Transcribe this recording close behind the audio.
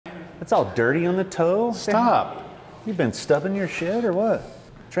It's all dirty on the toe. Stop. You've been stubbing your shit or what?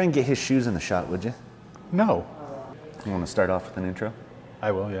 Try and get his shoes in the shot, would you? No. You want to start off with an intro?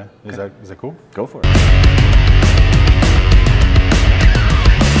 I will, yeah. Is that cool? Go for it.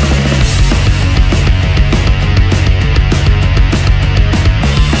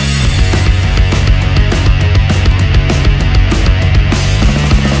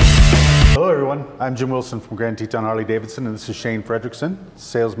 Hello everyone, I'm Jim Wilson from Grand Teton Harley-Davidson, and this is Shane Fredrickson,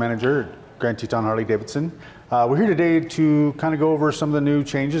 Sales Manager at Grand Teton Harley-Davidson. We're here today to kind of go over some of the new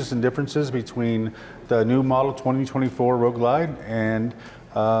changes and differences between the new model 2024 Road Glide and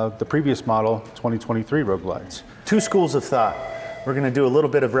the previous model 2023 Road Glides. Two schools of thought. We're going to do a little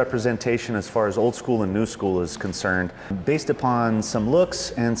bit of representation as far as old school and new school is concerned, based upon some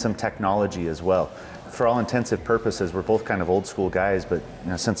looks and some technology as well. For all intensive purposes, we're both kind of old school guys, but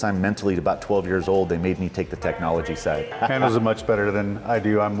since I'm mentally about 12 years old, they made me take the technology side. Handles it much better than I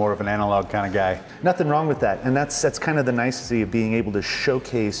do. I'm more of an analog kind of guy. Nothing wrong with that, and that's kind of the nicety of being able to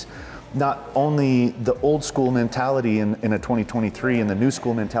showcase not only the old school mentality in a 2023 and the new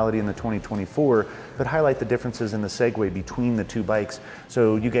school mentality in the 2024, but highlight the differences in the segue between the two bikes,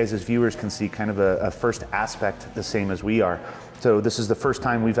 so you guys as viewers can see kind of a first aspect the same as we are. So this is the first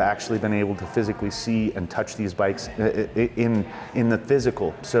time we've actually been able to physically see and touch these bikes in the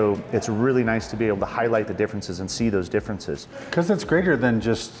physical. So it's really nice to be able to highlight the differences and see those differences. Because it's greater than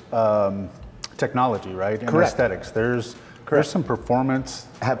just technology, right? And Correct. aesthetics. There's some performance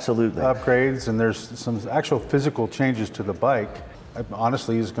Absolutely. upgrades, and there's some actual physical changes to the bike.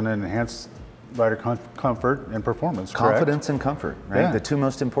 Honestly, is going to enhance rider comfort and performance. Confidence and comfort, right? Yeah. The two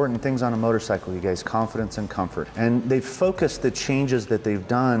most important things on a motorcycle, you guys, confidence and comfort. And they've focused the changes that they've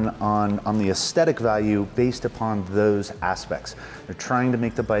done on the aesthetic value based upon those aspects. They're trying to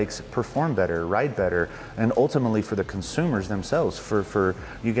make the bikes perform better, ride better, and ultimately for the consumers themselves, for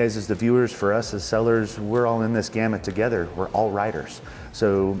you guys as the viewers, for us as sellers, we're all in this gamut together. We're all riders.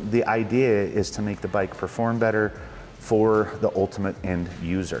 So the idea is to make the bike perform better for the ultimate end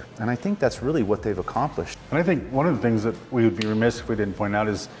user. And I think that's really what they've accomplished. And I think one of the things that we would be remiss if we didn't point out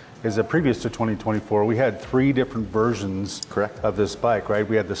is that previous to 2024, we had three different versions Correct. of this bike, right?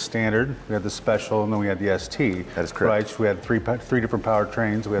 We had the standard, we had the special, and then we had the ST. That is correct. Right, so we had three different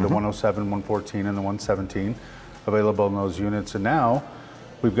powertrains. We had the 107, 114, and the 117 available in those units. And now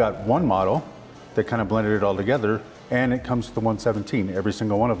we've got one model that kind of blended it all together, and it comes with the 117. Every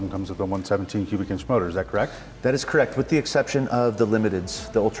single one of them comes with the 117 cubic inch motor, is that correct? That is correct, with the exception of the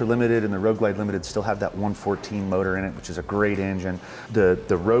limiteds. The Ultra Limited and the Road Glide Limited still have that 114 motor in it, which is a great engine. The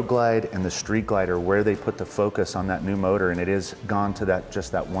Road Glide and the Street Glide are where they put the focus on that new motor, and it is gone to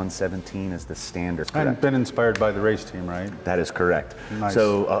just that 117 as the standard. Correct? And been inspired by the race team, right? That is correct. Nice.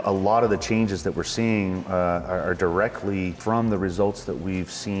 So a lot of the changes that we're seeing are directly from the results that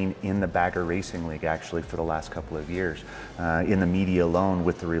we've seen in the Bagger Racing League actually for the last couple of years. In the media alone,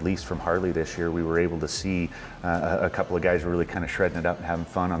 with the release from Harley this year, we were able to see a couple of guys really kind of shredding it up and having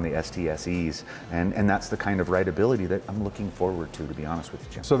fun on the STSEs, and that's the kind of rideability that I'm looking forward to be honest with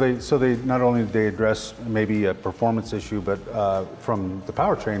you, Jim. So they not only did they address maybe a performance issue, but from the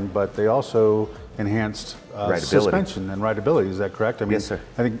powertrain, but they also enhanced suspension and rideability. Is that correct? I mean, yes, sir.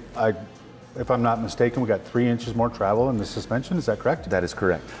 I think if I'm not mistaken, we got 3 inches more travel in the suspension. Is that correct? That is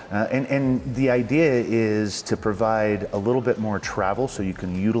correct. And the idea is to provide a little bit more travel so you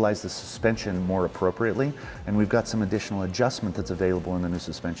can utilize the suspension more appropriately. And we've got some additional adjustment that's available in the new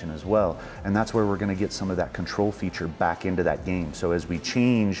suspension as well. And that's where we're going to get some of that control feature back into that game. So as we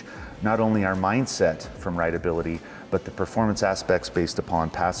change not only our mindset from rideability, but the performance aspects based upon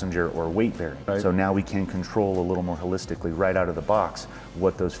passenger or weight bearing. Right. So now we can control a little more holistically right out of the box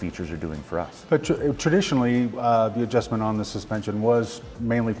what those features are doing for us. But traditionally, the adjustment on the suspension was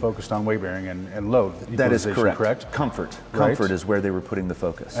mainly focused on weight bearing and load. That is correct. Correct? Comfort. Right. Comfort is where they were putting the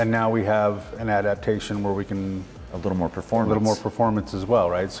focus. And now we have an adaptation where we can a little more performance. A little more performance as well,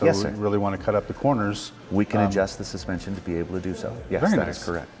 right? So yes, we really want to cut up the corners. We can adjust the suspension to be able to do so. Yes, very that nice. is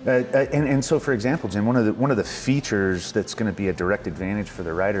correct. And so, for example, Jim, one of the features that's going to be a direct advantage for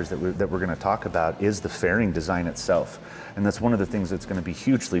the riders that we're going to talk about is the fairing design itself. And that's one of the things that's going to be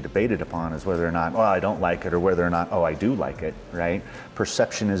hugely debated upon, is whether or not, well, I don't like it, or whether or not, oh, I do like it, right?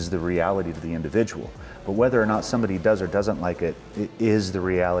 Perception is the reality to the individual. But whether or not somebody does or doesn't like it, it is the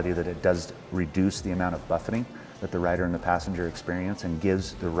reality that it does reduce the amount of buffeting that the rider and the passenger experience, and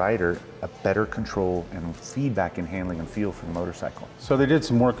gives the rider a better control and feedback in handling and feel for the motorcycle. So they did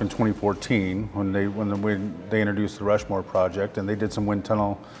some work in 2014 when they introduced the Rushmore project, and they did some wind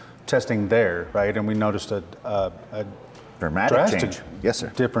tunnel testing there, right? And we noticed a Dramatic change. Yes,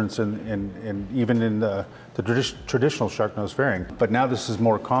 sir. Difference in even in the traditional shark nose fairing. But now this is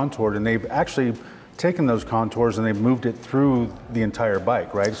more contoured, and they've actually taken those contours and they've moved it through the entire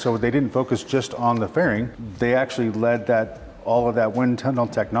bike, right? So they didn't focus just on the fairing. They actually let all of that wind tunnel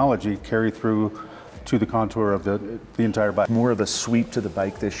technology carry through to the contour of the entire bike. More of a sweep to the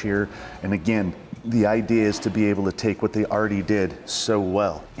bike this year. And again, the idea is to be able to take what they already did so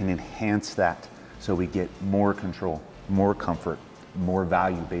well and enhance that so we get more control, more comfort, more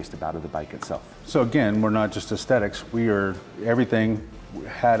value based out of the bike itself. So again, we're not just aesthetics, everything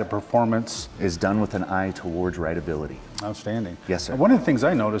had a performance. Is done with an eye towards rideability. Outstanding. Yes, sir. One of the things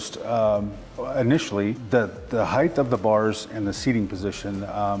I noticed initially, the height of the bars and the seating position,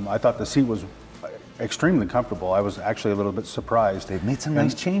 I thought the seat was extremely comfortable. I was actually a little bit surprised. They've made some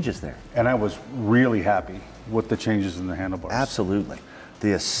nice changes there. And I was really happy with the changes in the handlebars. Absolutely.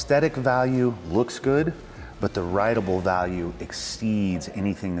 The aesthetic value looks good, but the rideable value exceeds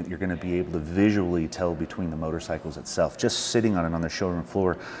anything that you're going to be able to visually tell between the motorcycles itself. Just sitting on it on the showroom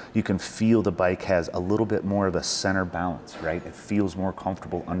floor, you can feel the bike has a little bit more of a center balance, right? It feels more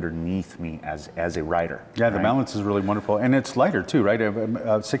comfortable underneath me as a rider. Yeah, the balance is really wonderful. And it's lighter too,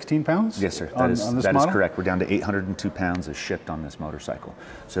 right? 16 pounds? Yes, sir. That is correct. We're down to 802 pounds is shipped on this motorcycle.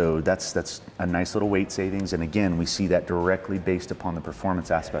 So that's a nice little weight savings. And again, we see that directly based upon the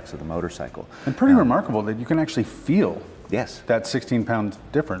performance aspects of the motorcycle. And pretty remarkable that you can actually feel that 16-pound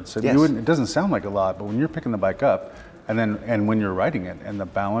difference. It doesn't sound like a lot, but when you're picking the bike up and when you're riding it, and the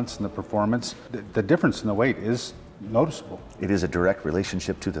balance and the performance, the difference in the weight is noticeable. It is a direct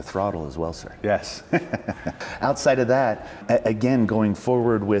relationship to the throttle as well, sir. Yes. Outside of that, again, going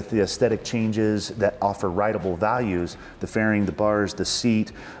forward with the aesthetic changes that offer rideable values, the fairing, the bars, the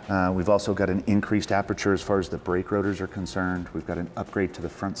seat, we've also got an increased aperture as far as the brake rotors are concerned. We've got an upgrade to the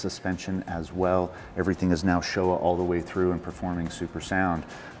front suspension as well. Everything is now Showa all the way through and performing super sound.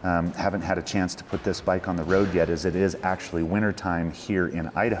 Haven't had a chance to put this bike on the road yet, as it is actually wintertime here in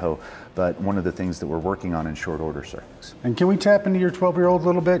Idaho, but one of the things that we're working on in short order, sir. And can we tap into your 12-year-old a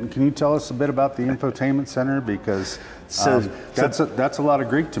little bit? And can you tell us a bit about the infotainment center? Because that's a lot of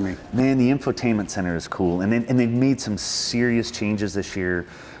Greek to me. Man, the infotainment center is cool. And they've made some serious changes this year,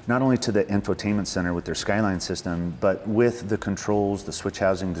 not only to the infotainment center with their Skyline system, but with the controls, the switch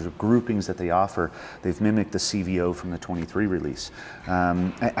housing, the groupings that they offer. They've mimicked the CVO from the 23 release.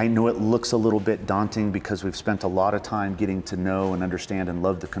 I know it looks a little bit daunting because we've spent a lot of time getting to know and understand and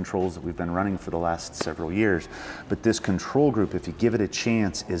love the controls that we've been running for the last several years. But this control group, if you give it a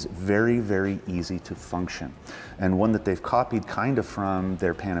chance, is very, very easy to function. And one that they've copied kind of from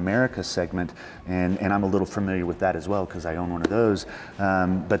their Pan America segment, and I'm a little familiar with that as well because I own one of those.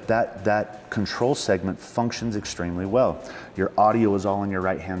 But that control segment functions extremely well. Your audio is all on your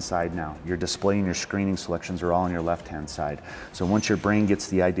right-hand side now. Your display and your screening selections are all on your left-hand side. So once your brain gets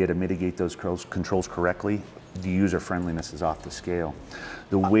the idea to mitigate those controls correctly, the user friendliness is off the scale.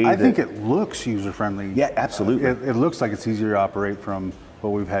 The way I think it looks user-friendly. Yeah, absolutely. It looks like it's easier to operate from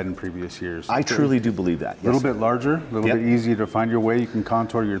what we've had in previous years. I truly do believe that. A little bit larger, a little bit easier to find your way. You can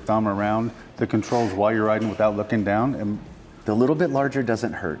contour your thumb around the controls while you're riding without looking down. And the little bit larger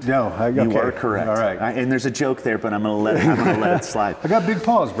doesn't hurt. No, okay. You are correct. All right. And there's a joke there, but I'm gonna let it slide. I got big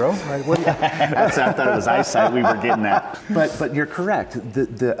paws, bro. I thought it was eyesight we were getting at. But you're correct.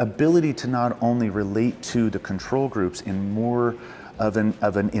 The ability to not only relate to the control groups in more of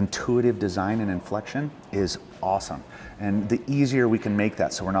an intuitive design and inflection is awesome. And the easier we can make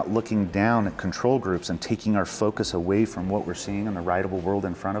that so we're not looking down at control groups and taking our focus away from what we're seeing in the rideable world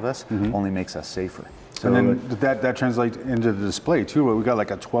in front of us only makes us safer. So and then that translates into the display too. We got like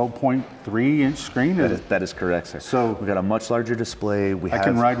a 12.3 inch screen. That is correct, sir. So we've got a much larger display. I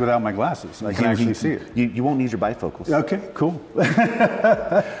can ride without my glasses. I can actually see it. You won't need your bifocals. Okay, cool.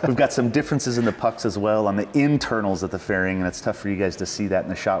 We've got some differences in the pucks as well on the internals of the fairing, and it's tough for you guys to see that in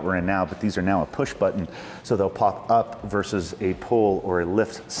the shot we're in now, but these are now a push button, so they'll pop up versus a pull or a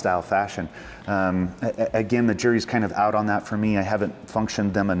lift style fashion. Again, the jury's kind of out on that for me. I haven't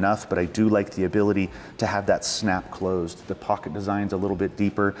functioned them enough, but I do like the ability to have that snap closed. The pocket design's a little bit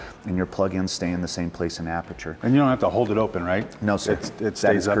deeper, and your plug-ins stay in the same place in aperture. And you don't have to hold it open, right? No, sir. It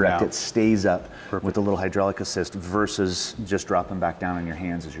stays up correct. now. It stays up. Perfect. With a little hydraulic assist versus just dropping back down on your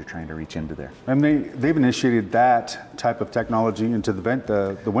hands as you're trying to reach into there. And they've initiated that type of technology into the vent,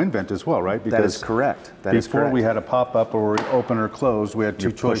 the wind vent as well, right? Because that is correct. Before we had a pop-up or open or closed, we had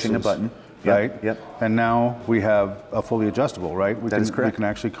two choices. Pushing a button. Right? Yep. And now we have a fully adjustable, right? That is correct. We can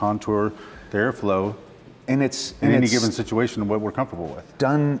actually contour the airflow And it's in any given situation, what we're comfortable with.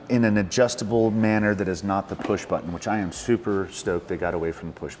 Done in an adjustable manner that is not the push button, which I am super stoked they got away from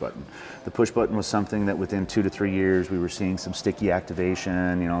the push button. The push button was something that within 2 to 3 years we were seeing some sticky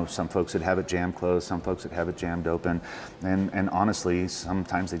activation. You know, some folks would have it jammed closed, some folks would have it jammed open, and honestly,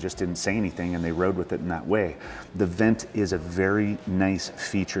 sometimes they just didn't say anything and they rode with it in that way. The vent is a very nice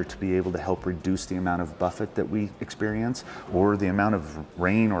feature to be able to help reduce the amount of buffet that we experience, or the amount of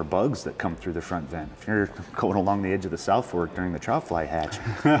rain or bugs that come through the front vent. If you're going along the edge of the South Fork during the trout fly hatch,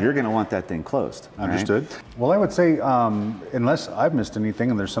 you're going to want that thing closed. Understood. Right? Well, I would say, unless I've missed anything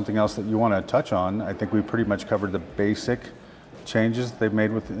and there's something else that you want to touch on, I think we pretty much covered the basic changes they've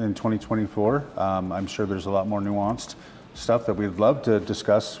made in 2024. I'm sure there's a lot more nuanced stuff that we'd love to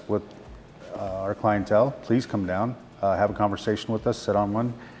discuss with our clientele. Please come down, have a conversation with us, sit on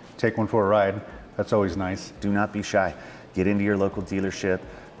one, take one for a ride. That's always nice. Do not be shy. Get into your local dealership.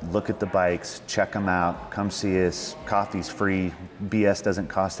 Look at the bikes, check them out, come see us. Coffee's free, BS doesn't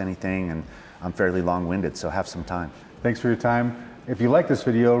cost anything, and I'm fairly long-winded, so have some time. Thanks for your time. If you like this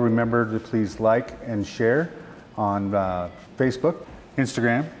video, remember to please like and share on Facebook,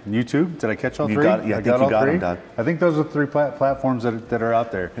 Instagram, and YouTube. Did I catch all three? Yeah, I think you got them, Doug. I think those are the three platforms that are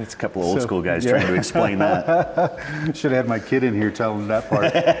out there. It's a couple of old school guys trying to explain that. Should have had my kid in here telling that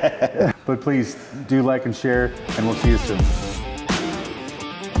part. But please do like and share, and we'll see you soon.